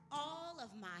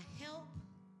my help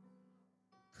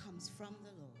comes from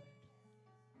the Lord.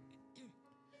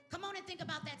 Come on and think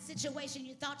about that situation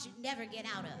you thought you'd never get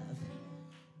out of.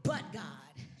 But God.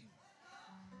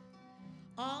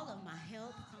 All of my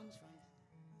help comes from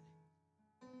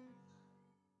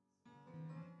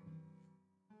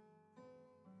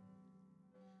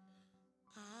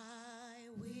I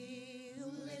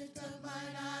will lift up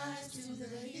mine eyes to the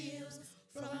hills,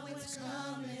 from whence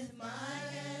cometh my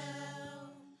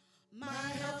help. My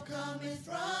help cometh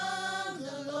from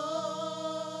the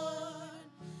Lord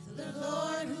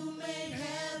who made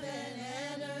heaven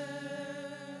and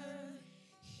earth.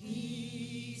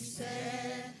 He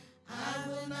said, I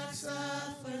will not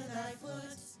suffer thy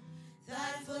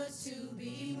foot to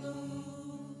be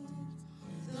moved.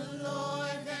 The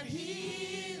Lord that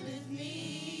healeth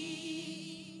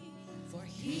me, for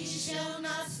he shall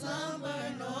not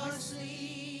slumber nor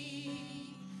sleep.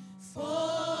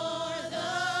 For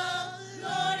the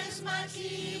Lord is my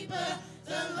keeper,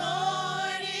 the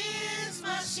Lord is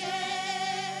my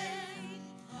shade.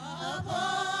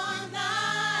 Upon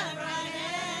thy right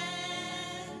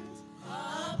hand,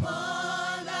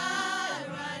 upon thy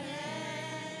right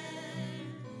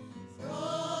hand.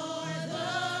 For the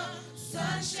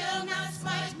sun shall not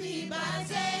smite me by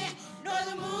day, nor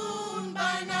the moon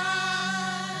by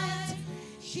night.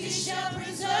 He shall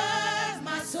preserve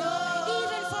my soul,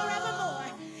 even forevermore,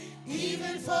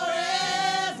 even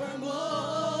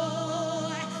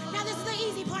forevermore. Now this is the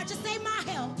easy part. Just say my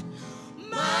help.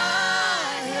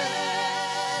 My help.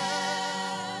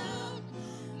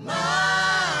 My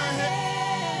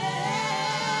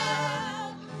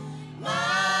help.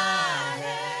 My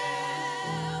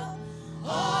help.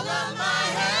 All of my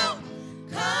help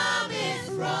cometh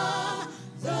from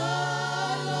the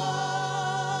Lord.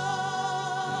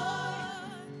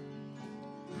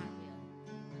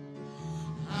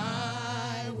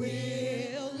 I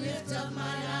will lift up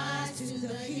mine eyes to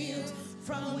the hills,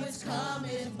 from whence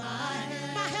cometh my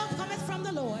help. My help cometh from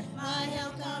the Lord. My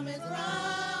help cometh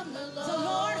from the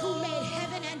Lord who made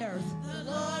heaven and earth. The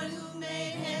Lord who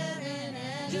made heaven and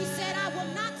earth. He said, I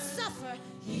will not suffer.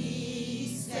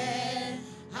 He said,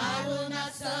 I will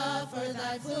not suffer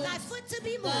thy foot to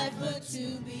be moved. Thy foot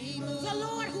to be moved. The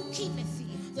Lord who keepeth thee.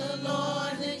 The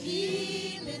Lord that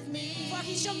keepeth me. For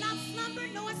he shall not slumber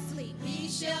nor sleep. He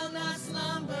shall not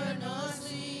slumber nor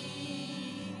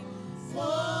sleep. For